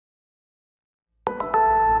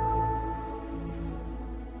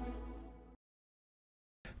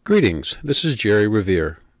Greetings, this is Jerry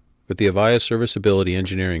Revier with the Avaya Serviceability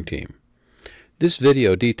Engineering Team. This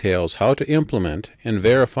video details how to implement and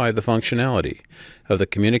verify the functionality of the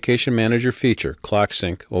Communication Manager feature Clock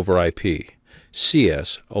Sync over IP,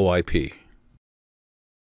 CSoIP.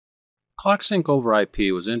 Clock Sync over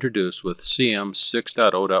IP was introduced with CM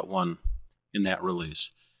 6.0.1 in that release.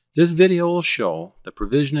 This video will show the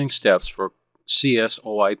provisioning steps for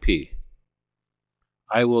CSoIP.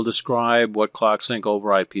 I will describe what Clock Sync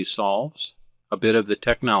over IP solves, a bit of the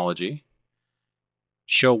technology,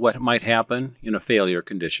 show what might happen in a failure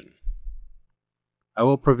condition. I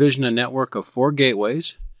will provision a network of 4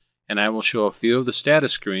 gateways, and I will show a few of the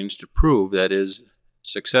status screens to prove that it is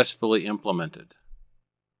successfully implemented.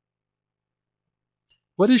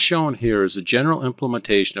 What is shown here is a general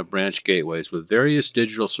implementation of branch gateways with various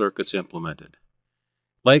digital circuits implemented,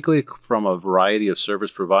 likely from a variety of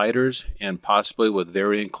service providers and possibly with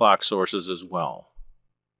varying clock sources as well.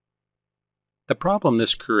 The problem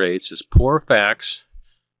this creates is poor fax,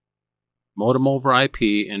 modem over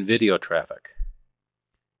IP, and video traffic.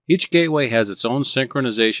 Each gateway has its own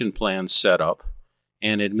synchronization plan set up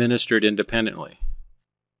and administered independently.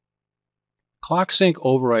 Clock Sync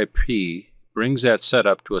over IP brings that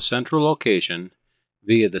setup to a central location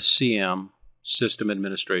via the CM System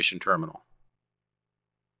Administration Terminal.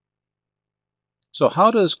 So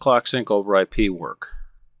how does Clock Sync over IP work?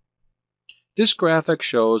 This graphic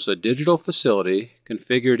shows a digital facility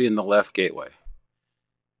configured in the left gateway.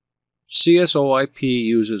 CSoIP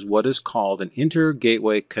uses what is called an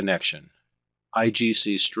inter-gateway connection,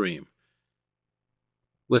 IGC stream,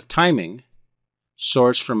 with timing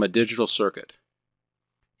sourced from a digital circuit.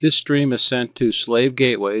 This stream is sent to slave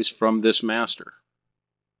gateways from this master.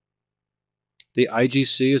 The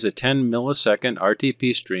IGC is a 10 millisecond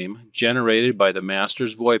RTP stream generated by the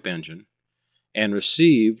master's VoIP engine and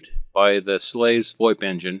received by the slave's VoIP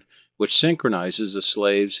engine, which synchronizes the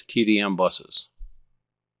slave's TDM buses.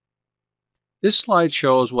 This slide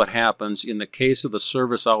shows what happens in the case of a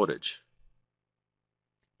service outage.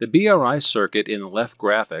 The BRI circuit in the left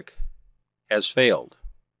graphic has failed.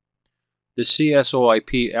 The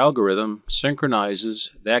CSoIP algorithm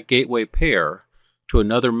synchronizes that gateway pair to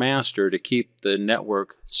another master to keep the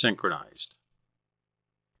network synchronized.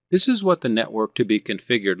 This is what the network to be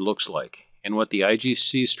configured looks like and what the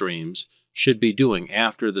IGC streams should be doing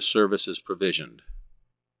after the service is provisioned.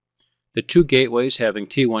 The 2 gateways having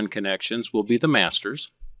T1 connections will be the masters,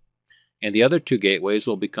 and the other 2 gateways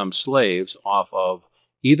will become slaves off of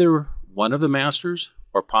either one of the masters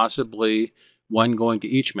or possibly one going to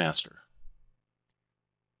each master.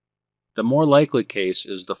 The more likely case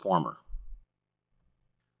is the former.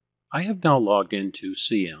 I have now logged into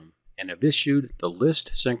CM and have issued the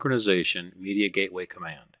list synchronization media gateway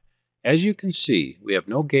command. As you can see, we have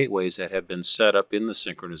no gateways that have been set up in the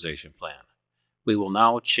synchronization plan. We will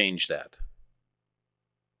now change that.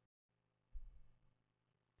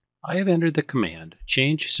 I have entered the command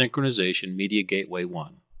change synchronization media gateway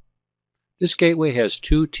 1. This gateway has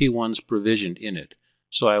 2 T1s provisioned in it,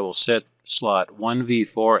 so I will set slot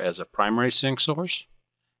 1v4 as a primary sync source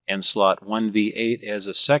and slot 1v8 as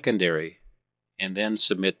a secondary, and then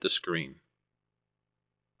submit the screen.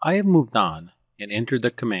 I have moved on and entered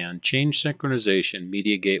the command change synchronization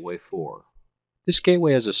media gateway 4. This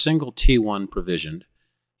gateway has a single T1 provisioned,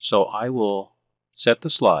 so I will set the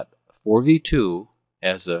slot 4v2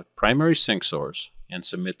 as a primary sync source and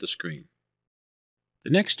submit the screen. The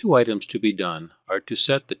next 2 items to be done are to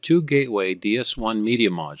set the 2 gateway DS1 media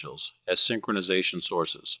modules as synchronization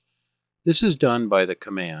sources. This is done by the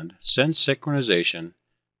command send synchronization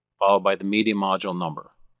followed by the media module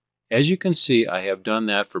number. As you can see, I have done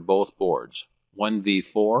that for both boards,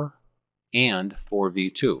 1v4 and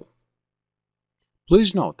 4v2.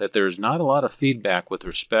 Please note that there is not a lot of feedback with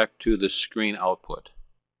respect to the screen output.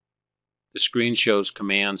 The screen shows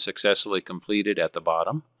command successfully completed at the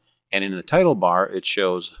bottom, and in the title bar it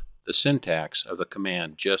shows the syntax of the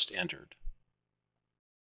command just entered.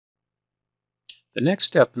 The next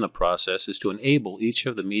step in the process is to enable each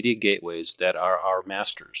of the media gateways that are our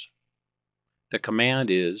masters. The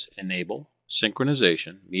command is enable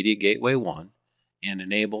synchronization media gateway 1 and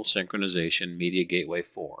enable synchronization media gateway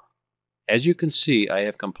 4. As you can see, I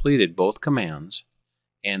have completed both commands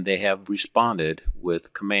and they have responded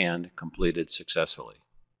with command completed successfully.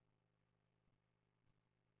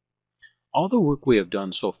 All the work we have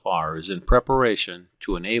done so far is in preparation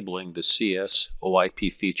to enabling the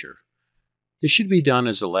CSoIP feature. This should be done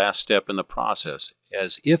as the last step in the process,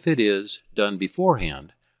 as if it is done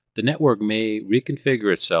beforehand, the network may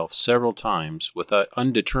reconfigure itself several times with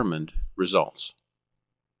undetermined results.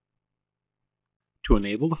 To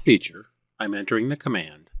enable the feature, I'm entering the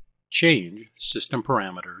command Change System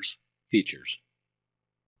Parameters Features.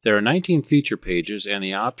 There are 19 feature pages and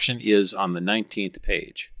the option is on the 19th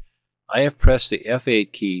page. I have pressed the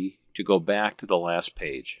F8 key to go back to the last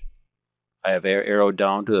page. I have arrowed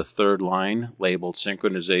down to the third line labeled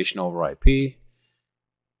Synchronization over IP.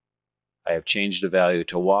 I have changed the value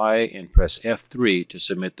to Y and press F3 to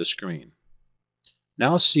submit the screen.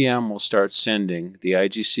 Now CM will start sending the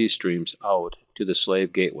IGC streams out to the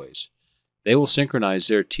slave gateways. They will synchronize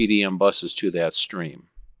their TDM buses to that stream.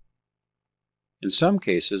 In some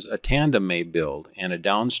cases, a tandem may build and a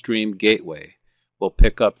downstream gateway will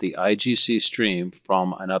pick up the IGC stream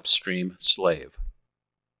from an upstream slave.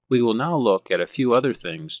 We will now look at a few other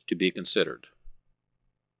things to be considered.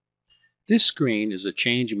 This screen is a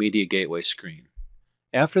Change Media Gateway screen.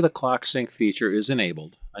 After the clock sync feature is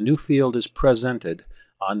enabled, a new field is presented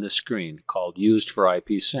on the screen called Used for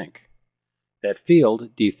IP Sync. That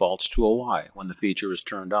field defaults to a Y when the feature is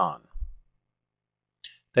turned on.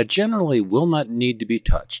 That generally will not need to be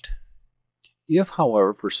touched. If,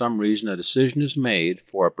 however, for some reason a decision is made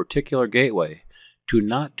for a particular gateway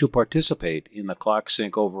not to participate in the clock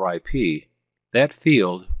sync over IP, that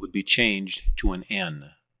field would be changed to an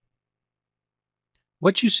N.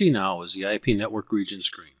 What you see now is the IP network region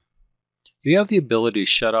screen. You have the ability to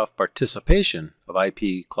shut off participation of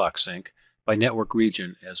IP clock sync by network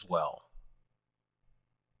region as well.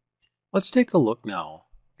 Let's take a look now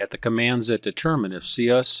at the commands that determine if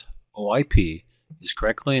CSoIP is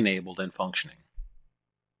correctly enabled and functioning.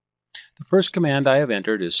 The first command I have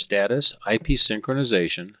entered is Status IP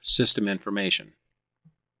Synchronization System Information.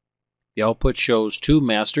 The output shows 2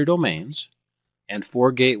 master domains and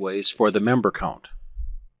 4 gateways for the member count.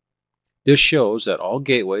 This shows that all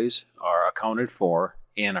gateways are accounted for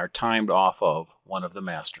and are timed off of one of the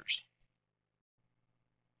masters.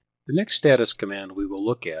 The next status command we will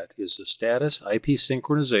look at is the Status IP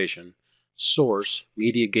Synchronization Source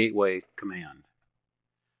Media Gateway command.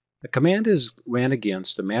 The command is ran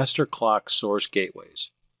against the master clock source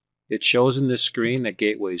gateways. It shows in this screen that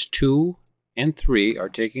gateways 2 and 3 are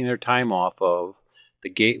taking their time off of the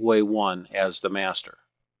gateway 1 as the master.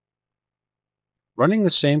 Running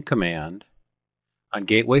the same command on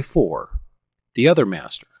gateway 4, the other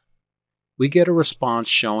master, we get a response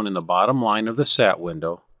shown in the bottom line of the SAT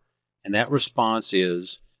window, and that response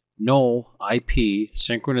is no IP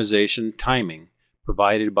synchronization timing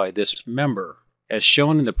provided by this member. As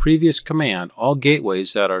shown in the previous command, all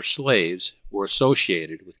gateways that are slaves were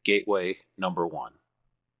associated with gateway number 1.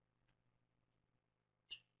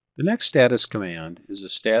 The next status command is the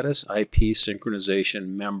Status IP Synchronization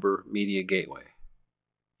Member Media Gateway.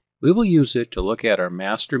 We will use it to look at our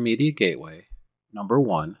master media gateway, number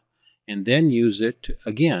 1, and then use it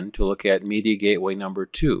again to look at media gateway number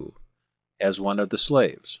 2 as one of the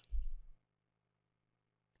slaves.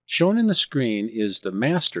 Shown in the screen is the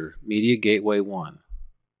master media gateway 1.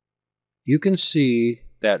 You can see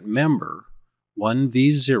that member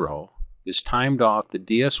 1V0 is timed off the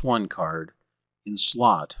DS1 card in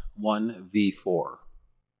slot 1V4.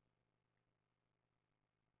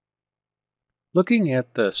 Looking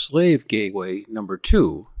at the slave gateway number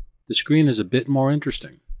 2, the screen is a bit more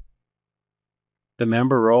interesting. The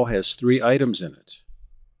member row has 3 items in it.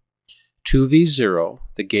 2V0,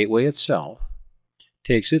 the gateway itself,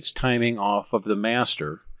 takes its timing off of the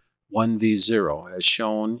master 1V0 as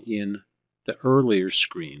shown in the earlier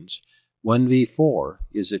screens. 1V4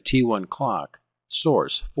 is a T1 clock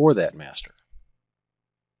source for that master.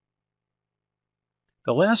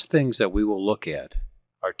 The last things that we will look at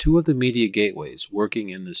are 2 of the media gateways working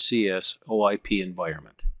in the CSoIP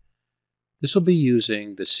environment. This will be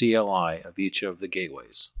using the CLI of each of the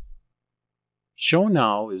gateways. Shown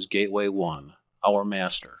now is gateway 1, our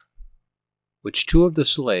master, which 2 of the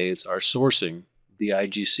slaves are sourcing the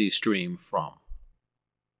IGC stream from.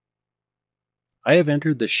 I have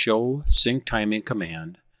entered the Show Sync Timing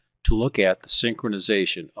command to look at the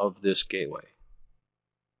synchronization of this gateway.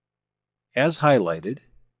 As highlighted,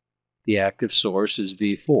 the active source is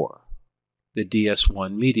V4, the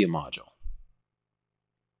DS1 media module.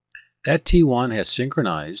 That T1 has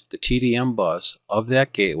synchronized the TDM bus of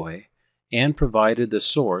that gateway and provided the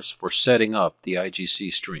source for setting up the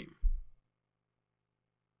IGC stream.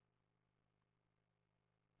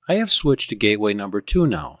 I have switched to gateway number 2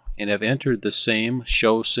 now and have entered the same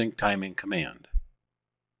Show Sync Timing command.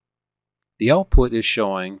 The output is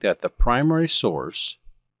showing that the primary source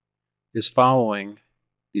is following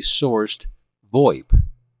the sourced VoIP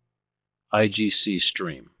IGC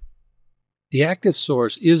stream. The active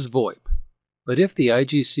source is VoIP, but if the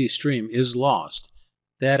IGC stream is lost,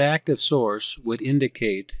 that active source would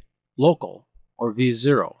indicate local or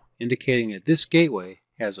V0, indicating that this gateway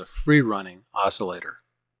has a free-running oscillator.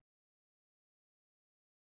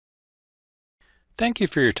 Thank you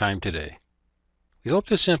for your time today. We hope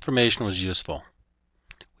this information was useful.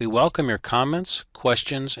 We welcome your comments,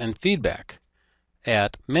 questions, and feedback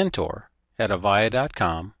at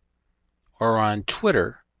mentor@avaya.com or on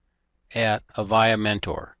Twitter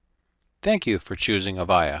 @AvayaMentor. Thank you for choosing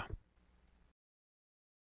Avaya.